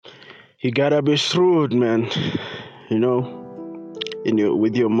You gotta be shrewd, man. You know,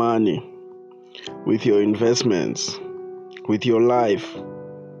 with your money, with your investments, with your life.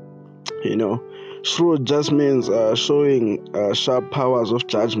 You know, shrewd just means showing sharp powers of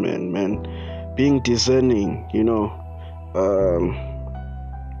judgment, man. Being discerning. Um,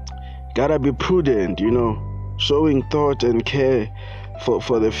 gotta be prudent. Showing thought and care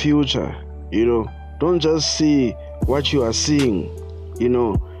for the future. Don't just see what you are seeing.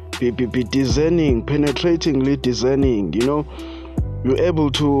 Be discerning, penetratingly discerning. You're able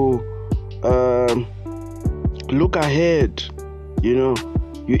to look ahead. You're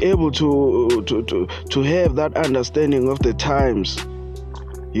able to have that understanding of the times.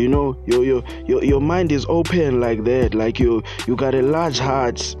 Your mind is open like that. Like you got a large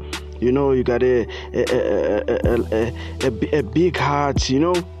heart. You got a big heart.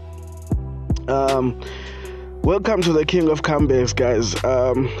 Welcome to the King of Comebacks, guys.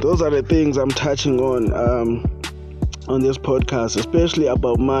 Those are the things I'm touching on this podcast, especially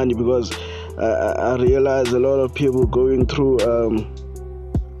about money, because I realize a lot of people going through,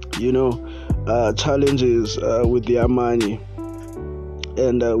 challenges with their money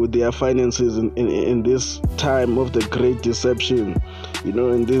and with their finances in this time of the Great Deception.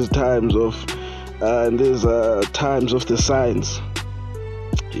 In these times of the signs.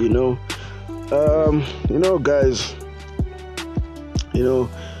 Guys,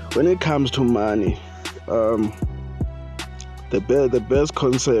 when it comes to money, the best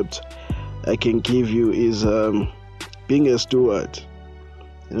concept I can give you is being a steward.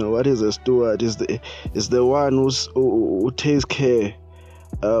 What is a steward? Is the one who takes care,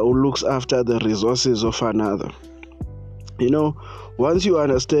 who looks after the resources of another. Once you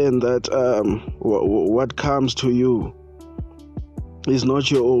understand that what comes to you is not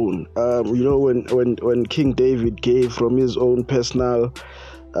your own. When King David gave from his own personal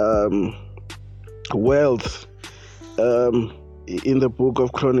wealth in the book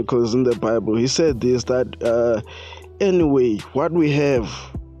of Chronicles in the Bible, he said this, that anyway, what we have,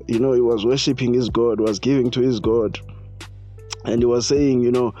 he was worshiping his God, was giving to his God. And he was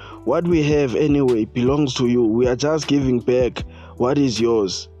saying, what we have anyway belongs to you. We are just giving back what is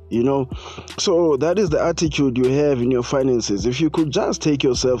yours. So that is the attitude you have in your finances. If you could just take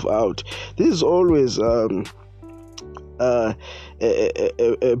yourself out, this is always a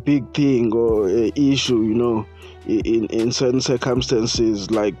big thing or an issue, in certain circumstances.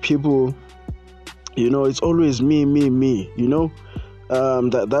 Like people, it's always me,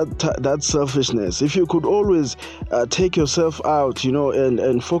 that selfishness. If you could always take yourself out,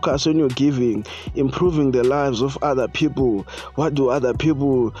 and focus on your giving, improving the lives of other people. What do other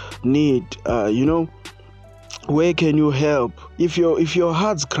people need? Where can you help? If your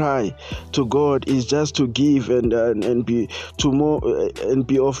heart's cry to God is just to give and be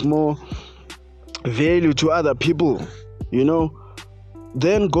of more value to other people,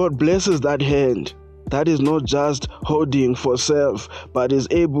 then God blesses that hand. That is not just holding for self, but is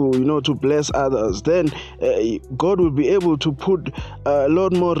able, to bless others. Then God will be able to put a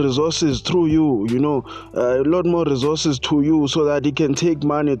lot more resources through you, a lot more resources to you, so that He can take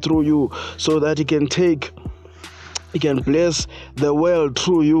money through you, so that He can bless the world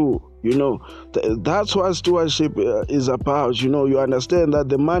through you. That's what stewardship is about. You understand that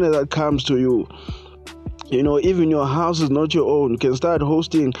the money that comes to you, even your house is not your own. You can start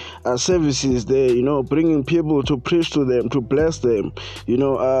hosting services there, bringing people to preach to them, to bless them,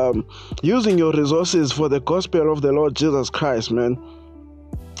 using your resources for the gospel of the Lord Jesus Christ, man.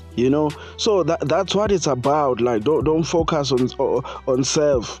 So that's what it's about. Like, don't focus on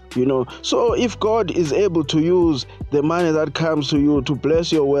self, So if God is able to use the money that comes to you to bless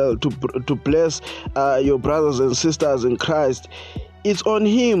your wealth, to bless your brothers and sisters in Christ, it's on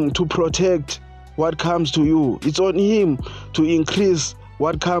Him to protect what comes to you. It's on Him to increase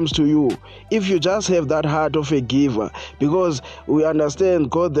what comes to you. If you just have that heart of a giver, because we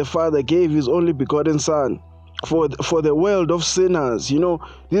understand God the Father gave His only begotten Son for the world of sinners. This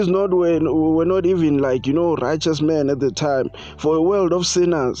is not when we were not even righteous men at the time. For a world of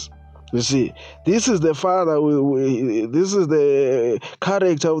sinners. You see, this is the Father. This is the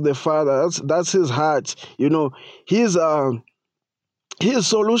character of the Father. That's His heart. His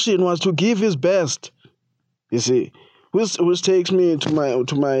solution was to give His best. You see, which takes me to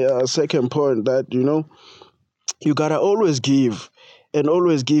my second point, that you gotta always give, and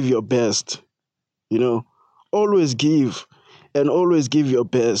always give your best. Always give and always give your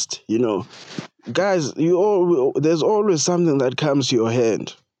best. Guys, there's always something that comes to your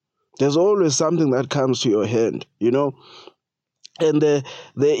hand. There's always something that comes to your hand. And the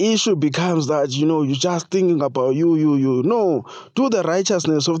issue becomes that, you're just thinking about you. No, do the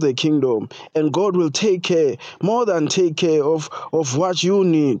righteousness of the kingdom, and God will take care, more than take care of what you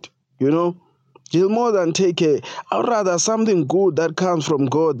need, He'll more than take care. I'd rather something good that comes from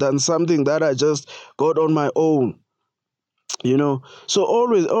God than something that I just got on my own. So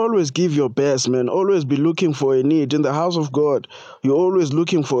always give your best, man. Always be looking for a need in the house of God. You're always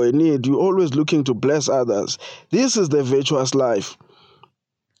looking for a need. You're always looking to bless others. This is the virtuous life.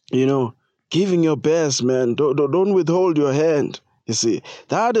 Giving your best, man. Don't withhold your hand. You see,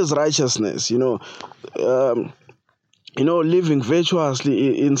 that is righteousness. Living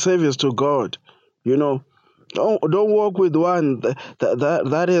virtuously in service to God. Don't walk with one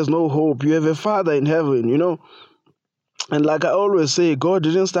that has no hope. You have a Father in heaven. And like I always say, God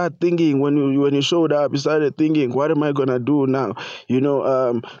didn't start thinking when you showed up. He started thinking, what am I gonna do now?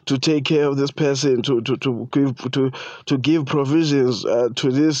 To take care of this person, to give provisions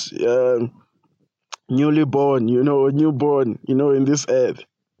to this newly born, newborn, in this earth.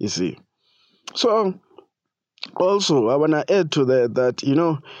 You see. So also I wanna add to that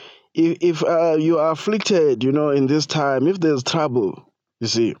if you are afflicted, in this time, if there's trouble, you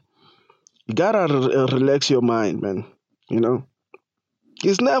see, you gotta relax your mind, man.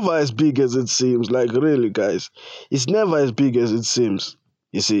 It's never as big as it seems. Like, really, guys, it's never as big as it seems.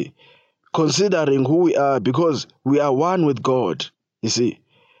 You see, considering who we are, because we are one with God. You see,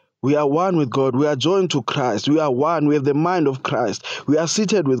 we are one with God. We are joined to Christ. We are one. We have the mind of Christ. We are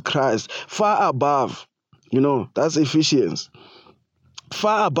seated with Christ, far above. That's Ephesians.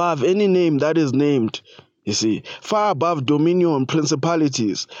 Far above any name that is named. You see, far above dominion,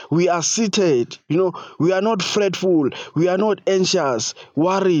 principalities. We are seated. We are not fretful. We are not anxious,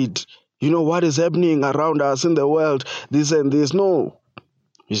 worried. What is happening around us in the world, this and this. No.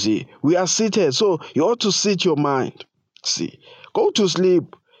 You see, we are seated. So you ought to sit your mind. See, go to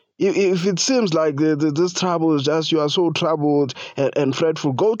sleep. If it seems like this trouble is just, you are so troubled and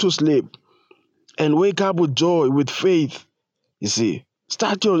fretful, go to sleep and wake up with joy, with faith. You see,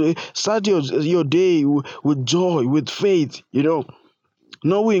 start your day with joy, with faith,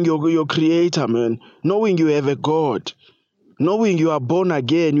 knowing your creator, man, knowing you have a God, knowing you are born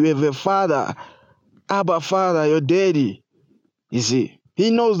again, you have a Father, Abba Father, your daddy. You see,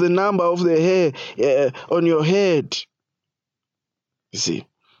 he knows the number of the hair on your head. You see,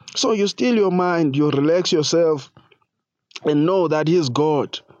 so you still your mind, you relax yourself and know that he's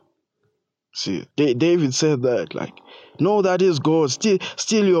God. See, David said that, like, know that he's God.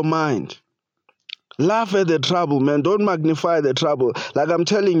 Still your mind. Laugh at the trouble, man. Don't magnify the trouble. Like I'm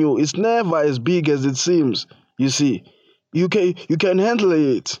telling you, it's never as big as it seems. You see, you can handle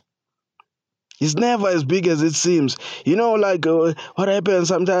it. It's never as big as it seems. Like what happens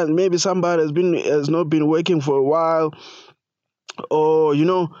sometimes. Maybe somebody has not been working for a while, or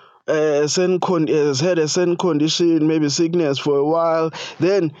has had a certain condition, maybe sickness for a while.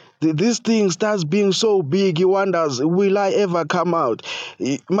 Then this thing starts being so big, he wonders, will I ever come out?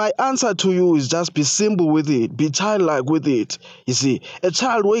 My answer to you is just be simple with it, be childlike with it. You see, a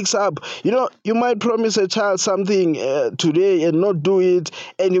child wakes up, you might promise a child something today and not do it,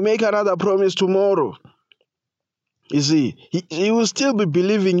 and you make another promise tomorrow. You see, he will still be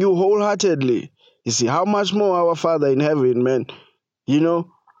believing you wholeheartedly. You see, how much more our Father in heaven, man?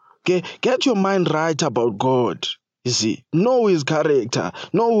 Get your mind right about God. You see, know his character,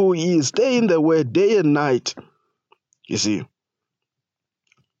 know who he is. Stay in the word day and night. You see,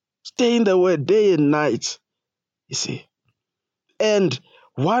 stay in the word day and night. You see, and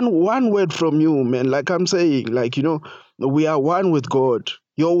one word from you, man. Like I'm saying, we are one with God.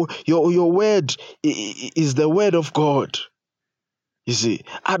 Your word is the word of God. You see,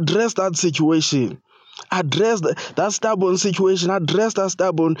 address that situation. Address that stubborn situation. Address that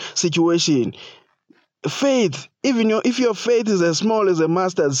stubborn situation. Faith, even if your faith is as small as a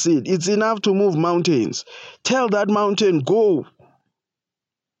mustard seed, it's enough to move mountains. Tell that mountain, go.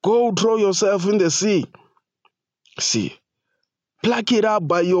 Go throw yourself in the sea. See, pluck it up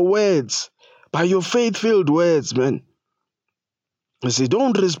by your words, by your faith-filled words, man. You see,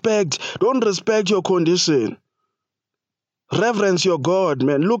 don't respect your condition. Reverence your God,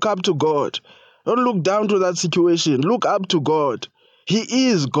 man. Look up to God. Don't look down to that situation. Look up to God. He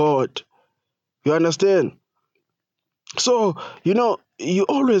is God. You understand? So, you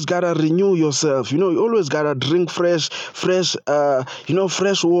always gotta renew yourself. You always gotta drink fresh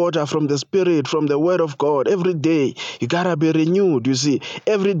water from the Spirit, from the Word of God. Every day, you gotta be renewed, you see.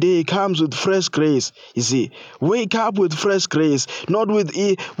 Every day comes with fresh grace, you see. Wake up with fresh grace, not with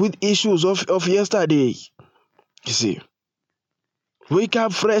issues of yesterday, you see. Wake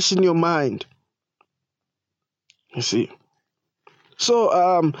up fresh in your mind, you see. So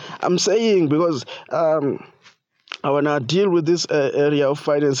I'm saying, because I wanna deal with this area of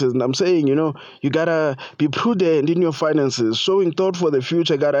finances, and I'm saying, you gotta be prudent in your finances, showing thought for the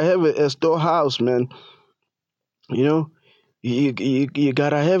future. Gotta have a storehouse, man. You know, you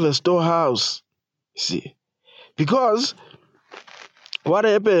gotta have a storehouse. See, because what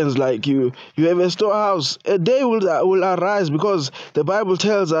happens, like you have a storehouse, a day will arise, because the Bible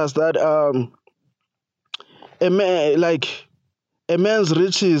tells us that a man, like a man's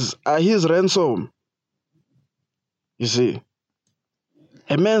riches are his ransom. You see,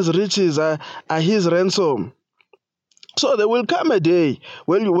 a man's riches are his ransom. So there will come a day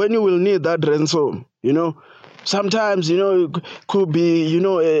when you will need that ransom. Sometimes it could be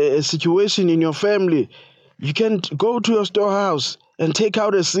a situation in your family. You can go to your storehouse and take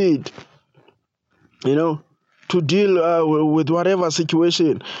out a seed. To deal with whatever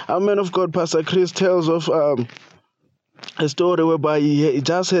situation. Our man of God, Pastor Chris, tells of a story whereby he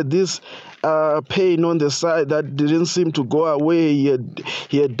just had this pain on the side that didn't seem to go away.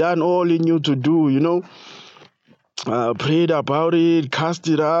 He had done all he knew to do. Prayed about it, cast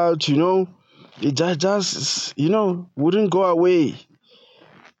it out. It just wouldn't go away.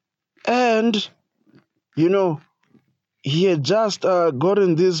 And he had just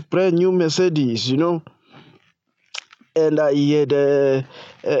gotten this brand new Mercedes. And he had a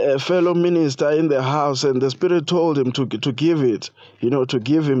fellow minister in the house, and the Spirit told him to give it, to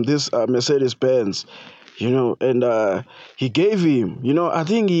give him this Mercedes Benz, and he gave him, I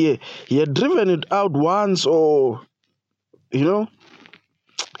think he had driven it out once, or, and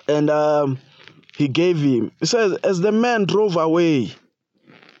he gave him. It says, as the man drove away,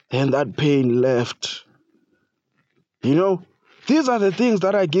 and that pain left. These are the things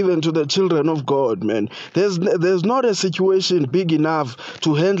that are given to the children of God, man. There's not a situation big enough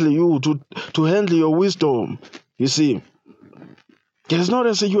to handle you, to handle your wisdom. You see, there's not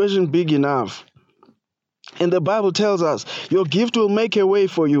a situation big enough. And the Bible tells us your gift will make a way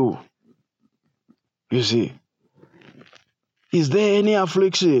for you. You see, is there any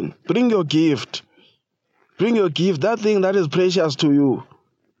affliction? Bring your gift. Bring your gift, that thing that is precious to you.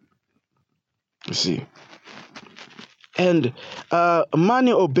 You see. And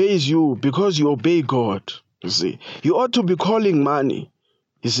money obeys you because you obey God. You see, you ought to be calling money.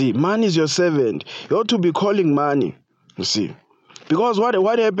 You see, money is your servant. You ought to be calling money. You see, because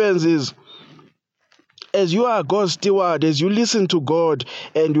what happens is, as you are God's steward, as you listen to God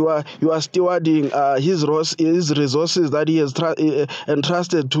and you are stewarding His resources that He has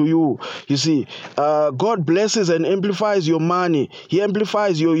entrusted to you. You see, God blesses and amplifies your money. He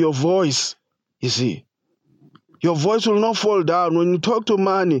amplifies your voice. You see. Your voice will not fall down. When you talk to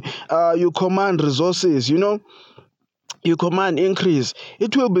money, you command resources, you command increase.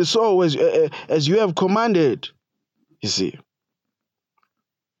 It will be so as you have commanded, you see.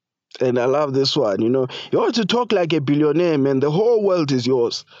 And I love this one, you ought to talk like a billionaire, man. The whole world is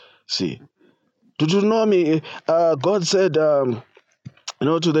yours, see. Did you know me? God said, to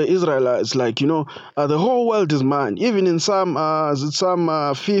the Israelites, like, the whole world is mine. Even in Psalm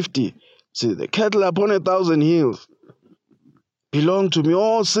 50, see, the cattle upon 1,000 hills belong to me.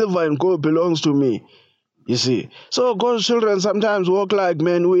 All silver and gold belongs to me. You see. So God's children sometimes walk like,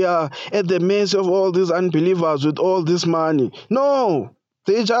 man, we are at the mercy of all these unbelievers with all this money. No,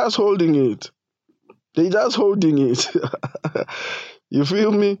 they're just holding it. They're just holding it. You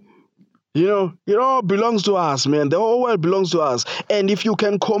feel me? It all belongs to us, man. The whole world belongs to us. And if you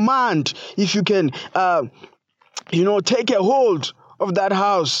can command, if you can, take a hold of that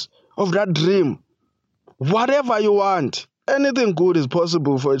house, of that dream, whatever you want, anything good is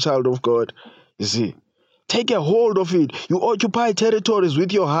possible for a child of God. You see, take a hold of it. You occupy territories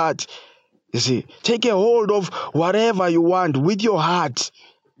with your heart. You see, take a hold of whatever you want with your heart.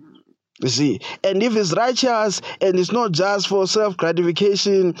 You see, and if it's righteous and it's not just for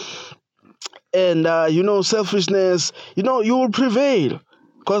self-gratification and, selfishness, you will prevail.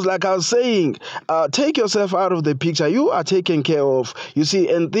 Because like I was saying, take yourself out of the picture. You are taken care of. You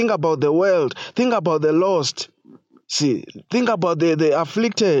see, and think about the world. Think about the lost. See, think about the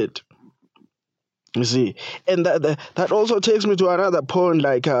afflicted. You see, and that also takes me to another point.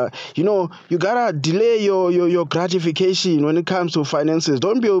 Like, you gotta delay your gratification when it comes to finances.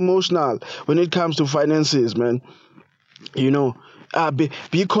 Don't be emotional when it comes to finances, man. Be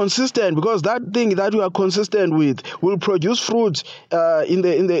consistent, because that thing that you are consistent with will produce fruit in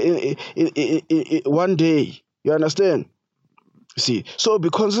one day. You understand? See, so be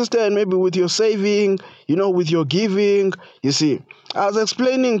consistent, maybe with your saving, with your giving. You see, I was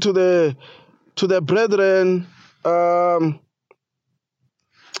explaining to the brethren,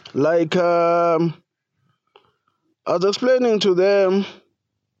 I was explaining to them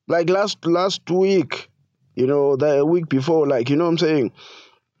like last week, the week before, like, what I'm saying,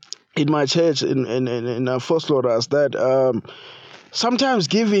 in my church in First Loras, that sometimes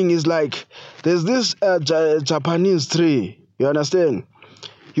giving is like, there's this Japanese tree, you understand?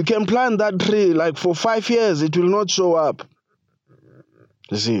 You can plant that tree, like for 5 years, it will not show up.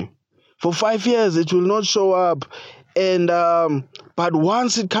 You see, for 5 years, it will not show up. And, but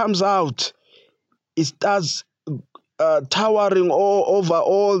once it comes out, it starts towering over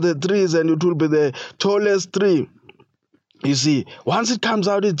all the trees, and it will be the tallest tree. You see, once it comes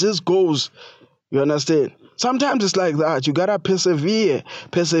out, it just goes. You understand? Sometimes it's like that. You gotta persevere,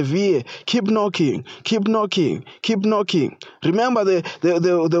 keep knocking. Remember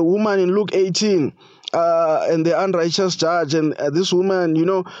the woman in Luke 18, and the unrighteous judge, and this woman,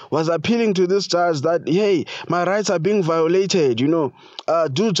 was appealing to this judge that, hey, my rights are being violated. Do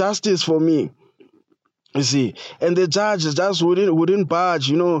justice for me. You see, and the judge just wouldn't budge.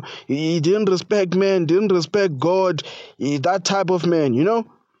 He didn't respect men, didn't respect God. That type of man.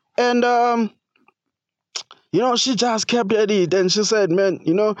 And she just kept at it, and she said, man,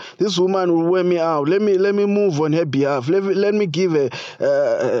 this woman will wear me out. Let me move on her behalf. Let me give her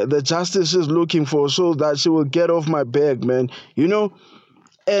the justice she's looking for, so that she will get off my back, man.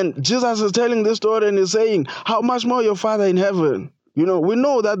 And Jesus is telling this story, and he's saying, how much more your Father in heaven? We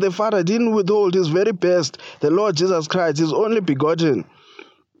know that the Father didn't withhold his very best, the Lord Jesus Christ, his only begotten.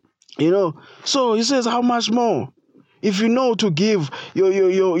 So he says, how much more? If you know to give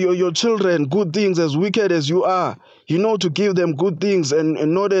your children good things, as wicked as you are, to give them good things,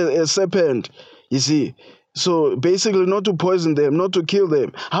 and not a serpent, you see. So basically, not to poison them, not to kill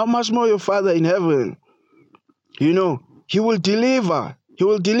them. How much more your Father in heaven? He will deliver. He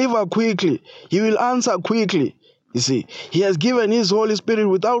will deliver quickly. He will answer quickly. You see, he has given his Holy Spirit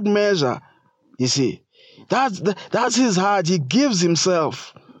without measure. You see, that's his heart. He gives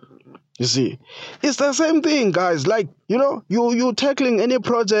himself. You see, it's the same thing, guys. Like, you tackling any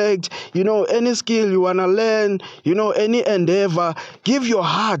project, any skill you want to learn, any endeavor, give your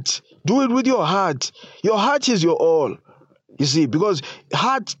heart. Do it with your heart. Your heart is your all. You see, because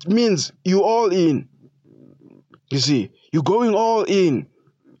heart means you all in. You see, you're going all in,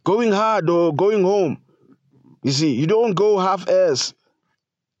 going hard or going home. You see, you don't go half-ass.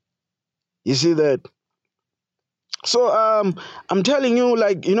 You see that? So I'm telling you,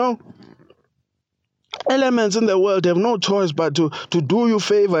 like, elements in the world have no choice but to do you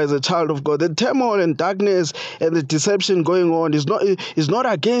favor as a child of God. The turmoil and darkness and the deception going on is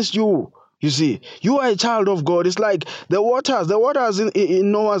not against you. You see, you are a child of God. It's like the waters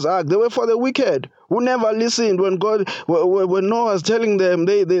in Noah's Ark. They were for the wicked who never listened when Noah was telling them.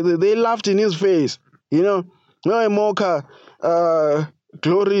 They laughed in his face. No a mocker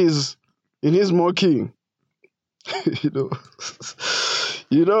glories in his mocking.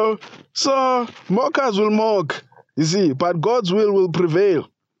 So mockers will mock, you see, but God's will prevail.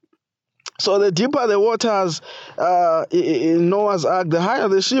 So the deeper the waters in Noah's Ark, the higher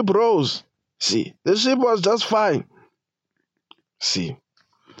the ship rose. See, the ship was just fine. See.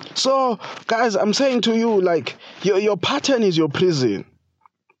 So, guys, I'm saying to you, like, your pattern is your prison.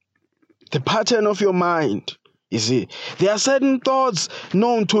 The pattern of your mind. You see, there are certain thoughts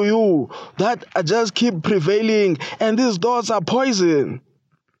known to you that just keep prevailing, and these thoughts are poison.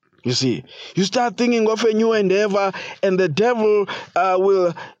 You see, you start thinking of a new endeavor, and the devil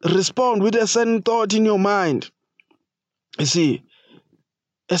will respond with a certain thought in your mind. You see,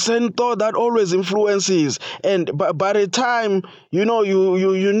 a certain thought that always influences, and by the time you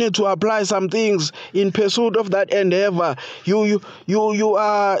need to apply some things in pursuit of that endeavor, you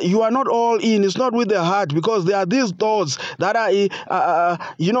are not all in. It's not with the heart, because there are these thoughts that are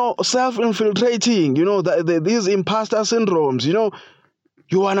self-infiltrating. These imposter syndromes.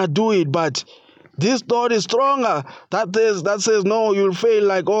 You wanna do it, but this thought is stronger. That says no, you'll fail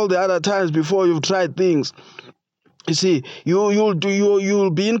like all the other times before you've tried things. You see, you'll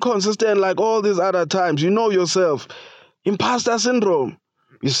be inconsistent like all these other times. You know yourself. Imposter syndrome.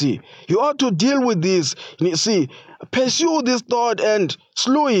 You see, you ought to deal with this. You see, pursue this thought and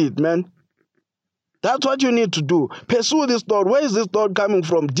slew it, man. That's what you need to do. Pursue this thought. Where is this thought coming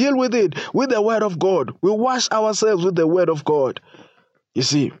from? Deal with it with the word of God. We wash ourselves with the word of God. You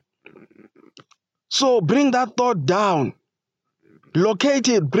see. So bring that thought down. Locate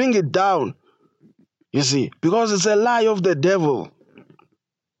it, bring it down. You see, because it's a lie of the devil.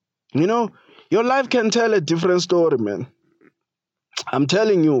 Your life can tell a different story, man. I'm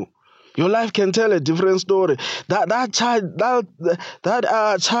telling you, your life can tell a different story. That child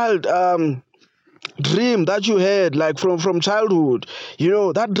dream that you had, like from childhood,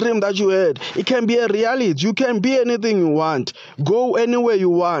 that dream that you had, it can be a reality. You can be anything you want, go anywhere you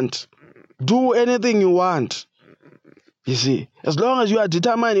want, do anything you want. You see, as long as you are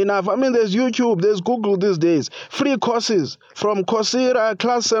determined enough. I mean, there's YouTube, there's Google these days, free courses from Coursera,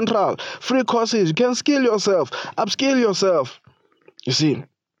 Class Central, free courses. You can skill yourself, upskill yourself. You see,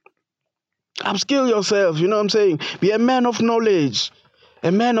 upskill yourself, you know what I'm saying? Be a man of knowledge,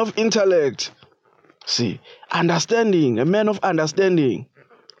 a man of intellect. See, understanding, a man of understanding.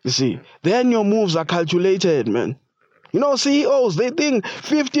 You see, then your moves are calculated, man. CEOs, they think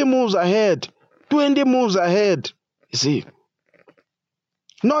 50 moves ahead, 20 moves ahead. You see,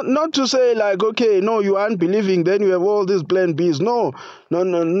 not to say like, okay, no, you aren't believing, then you have all these plan Bs. No,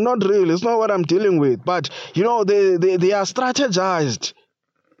 not really. It's not what I'm dealing with. But they are strategized.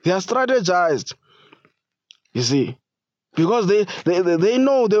 They are strategized. You see, because they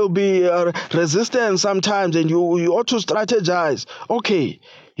know there will be resistance sometimes, and you ought to strategize. Okay,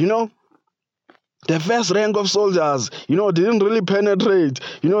 the first rank of soldiers, didn't really penetrate.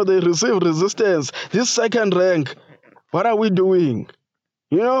 They received resistance. This second rank, what are we doing?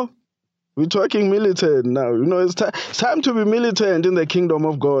 We're talking militant now. It's time to be militant in the kingdom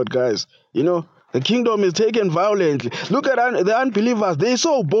of God, guys. The kingdom is taken violently. Look at the unbelievers. They're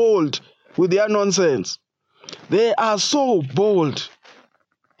so bold with their nonsense. They are so bold,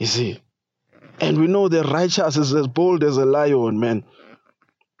 you see. And we know the righteous is as bold as a lion, man.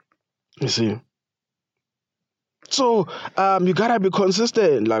 You see. So, you gotta be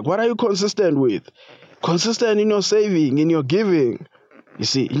consistent. Like, what are you consistent with? Consistent in your saving, in your giving. You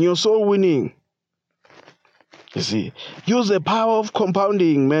see, in your soul winning. You see, use the power of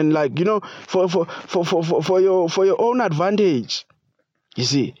compounding, man. Like, for your own advantage. You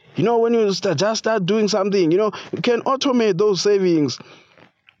see, when you start doing something, you can automate those savings.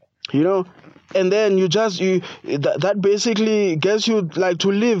 And then that basically gets you like to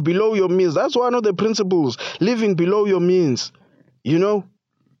live below your means. That's one of the principles, living below your means.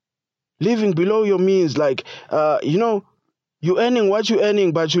 Living below your means, like you're earning what you're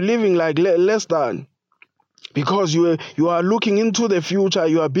earning, but you're living like less than, because you are looking into the future.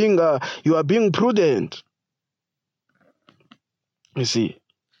 You are being prudent. You see,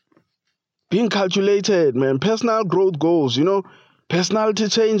 being calculated, man. Personal growth goals, personality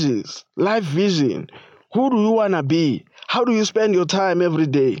changes, life vision. Who do you wanna be? How do you spend your time every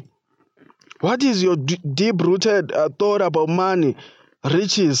day? What is your deep-rooted thought about money,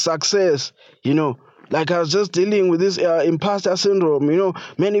 riches, success? Like I was just dealing with this imposter syndrome.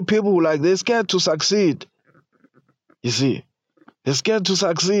 Many people, like, they're scared to succeed. You see, they're scared to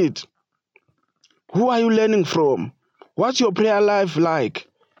succeed. Who are you learning from? What's your prayer life like?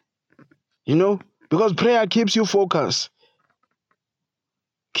 Because prayer keeps you focused,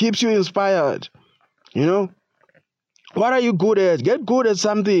 keeps you inspired. What are you good at? Get good at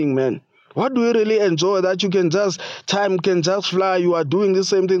something, man. What do you really enjoy that time can just fly? You are doing the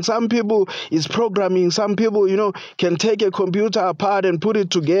same thing. Some people is programming. Some people, can take a computer apart and put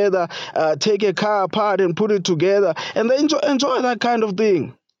it together, take a car apart and put it together, and they enjoy that kind of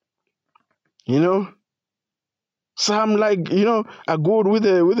thing. Some, like, are good with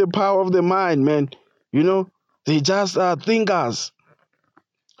the power of the mind, man. They just are thinkers.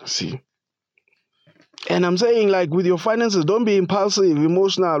 See. And I'm saying, like, with your finances, don't be impulsive,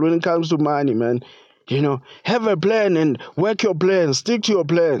 emotional when it comes to money, man. Have a plan and work your plan. Stick to your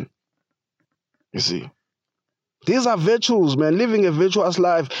plan. You see. These are virtues, man. Living a virtuous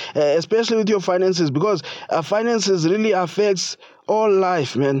life, especially with your finances, because finances really affects all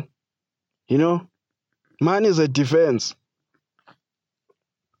life, man. Money is a defense.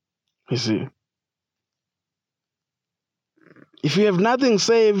 You see. If you have nothing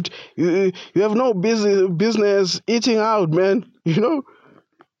saved, you have no business eating out, man.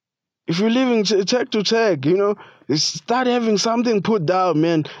 If you're living check to check, start having something put down,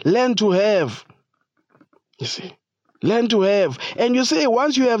 man. Learn to have. You see, learn to have. And you see,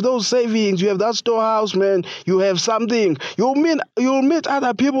 once you have those savings, you have that storehouse, man. You have something. You'll meet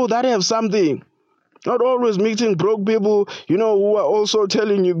other people that have something. Not always meeting broke people, who are also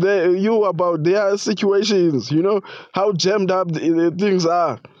telling you about their situations, how jammed up the things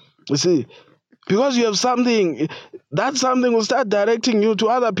are. You see, because you have something, that something will start directing you to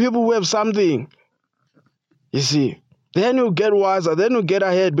other people who have something. You see, then you get wiser, then you get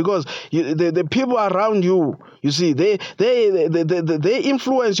ahead, because the people around you, you see, they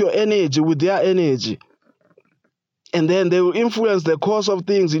influence your energy with their energy. And then they will influence the course of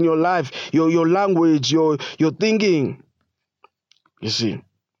things in your life, your language, your thinking. You see,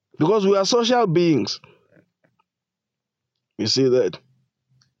 because we are social beings. You see that.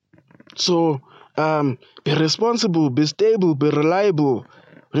 So Be responsible, be stable, be reliable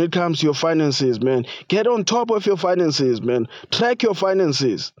when it comes to your finances, man. Get on top of your finances, man. Track your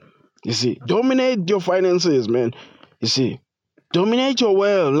finances. You see, dominate your finances, man. You see, dominate your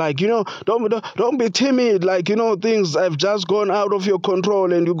wealth. Like, don't be timid. Like, things have just gone out of your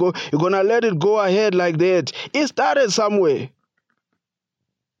control and you're gonna let it go ahead like that. It started somewhere.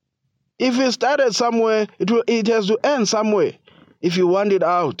 If it started somewhere, it has to end somewhere if you want it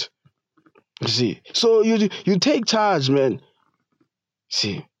out. You see, so you take charge, man.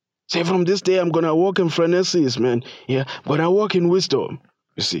 See, say from this day I'm gonna walk in phronesis, man. Yeah, I'm gonna walk in wisdom.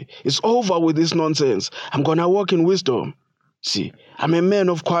 You see, it's over with this nonsense. I'm gonna walk in wisdom. See, I'm a man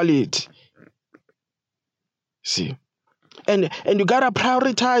of quality. See, and you gotta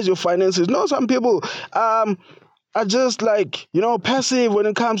prioritize your finances. Some people are just like passive when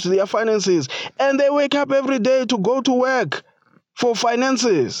it comes to their finances, and they wake up every day to go to work for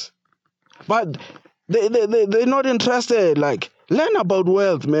finances. But they're not interested. Like, learn about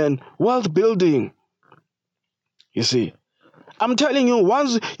wealth, man. Wealth building. You see, I'm telling you,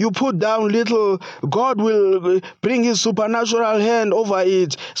 once you put down little, God will bring his supernatural hand over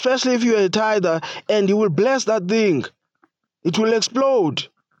it, especially if you're a tither, and he will bless that thing. It will explode.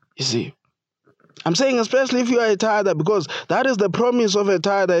 You see, I'm saying especially if you are a tither, because that is the promise of a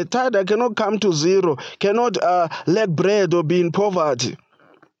tither. A tither cannot come to zero, cannot lack bread or be in poverty.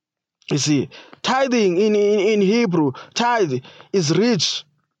 You see, tithing in Hebrew, tithe is rich.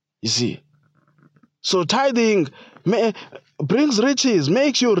 You see, so tithing brings riches,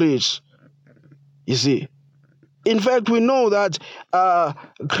 makes you rich. You see, in fact, we know that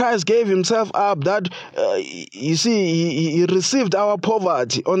Christ gave himself up, that, you see, he received our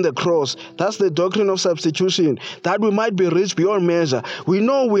poverty on the cross. That's the doctrine of substitution, that we might be rich beyond measure. We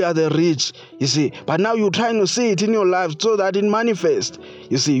know we are the rich, you see, but now you're trying to see it in your life so that it manifests.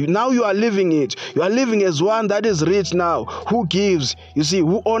 You see, now you are living it. You are living as one that is rich now, who gives, you see,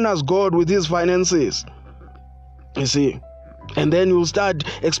 who honors God with his finances. You see, and then you'll start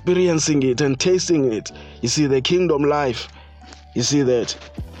experiencing it and tasting it. You see, the kingdom life. You see that?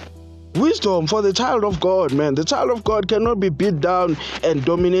 Wisdom for the child of God, man. The child of God cannot be beat down and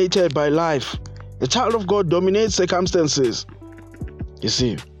dominated by life. The child of God dominates circumstances. You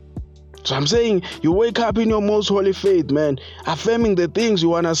see? So I'm saying, you wake up in your most holy faith, man, affirming the things you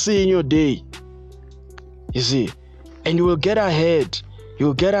want to see in your day. You see? And you will get ahead. You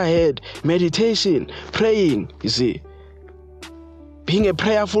will get ahead. Meditation, praying, you see? Being a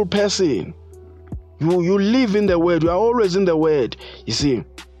prayerful person. You live in the word. You are always in the word. You see,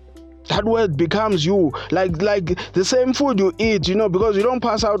 that word becomes you. Like the same food you eat, because you don't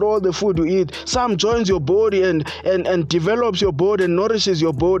pass out all the food you eat. Some joins your body and develops your body and nourishes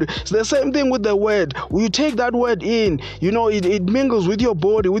your body. It's the same thing with the word. You take that word in, it mingles with your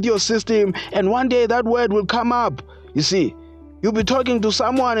body, with your system, and one day that word will come up. You see, you'll be talking to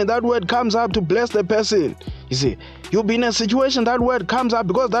someone and that word comes up to bless the person. You see, you'll be in a situation, that word comes up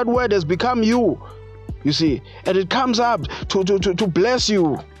because that word has become you. You see, and it comes up to bless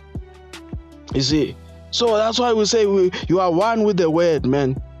you. You see, so that's why we say you are one with the word,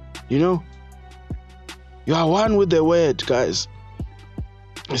 man. You are one with the word, guys.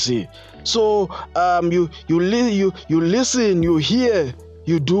 You see, so you listen, you hear,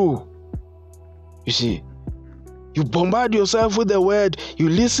 you do. You see, you bombard yourself with the word. You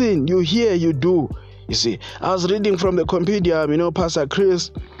listen, you hear, you do. You see, I was reading from the compendium, Pastor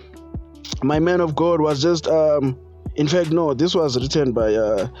Chris, my man of God, was just, in fact, no, this was written by,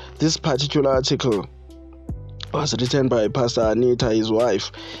 this particular article was written by Pastor Anita, his wife,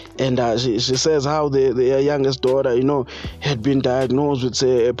 and she says how their youngest daughter, had been diagnosed with,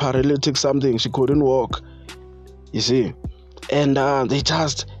 say, a paralytic something. She couldn't walk, you see. And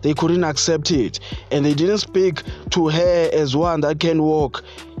they couldn't accept it. And they didn't speak to her as one that can walk,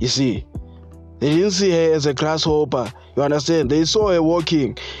 you see. They didn't see her as a grasshopper, you understand? They saw her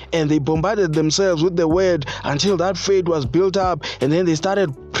walking, and they bombarded themselves with the word until that faith was built up. And then they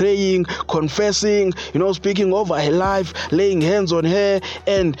started praying, confessing, speaking over her life, laying hands on her,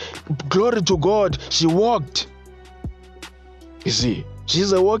 and glory to God, she walked. You see,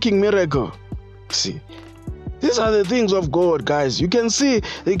 she's a walking miracle. See, these are the things of God, guys. You can see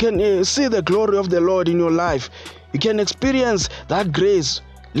the glory of the Lord in your life. You can experience that grace,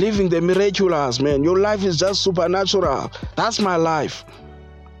 living the miraculous, man. Your life is just supernatural. That's my life.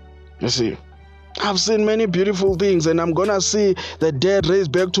 You see, I've seen many beautiful things, and I'm gonna see the dead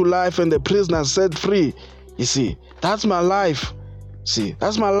raised back to life and the prisoners set free. You see, that's my life. See,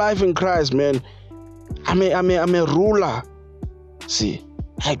 that's my life in Christ, man. I'm a ruler. See,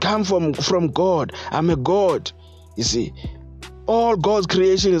 I come from God. I'm a God. You see, All God's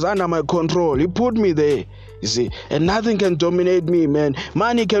creation is under my control. He put me there, you see, and nothing can dominate me, man.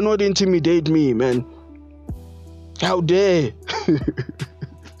 Money cannot intimidate me, man. How dare?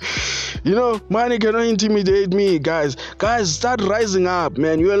 You know, money cannot intimidate me, guys. Guys, start rising up,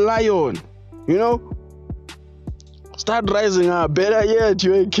 man. You're a lion, you know. Start rising up. Better yet,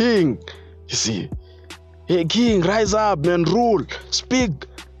 you're a king. You see, a king, rise up, man. Rule, speak.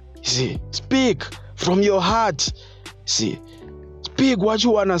 You see, speak from your heart. See, speak what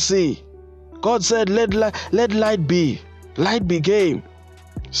you wanna see. God said, let light be. Light became.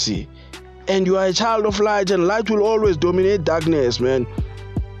 See, and you are a child of light, and light will always dominate darkness, man.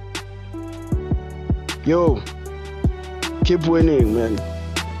 Yo, keep winning, man,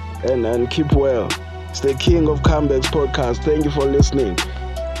 and keep well. It's the King of Comebacks podcast. Thank you for listening.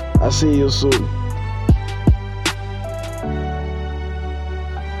 I'll see you soon.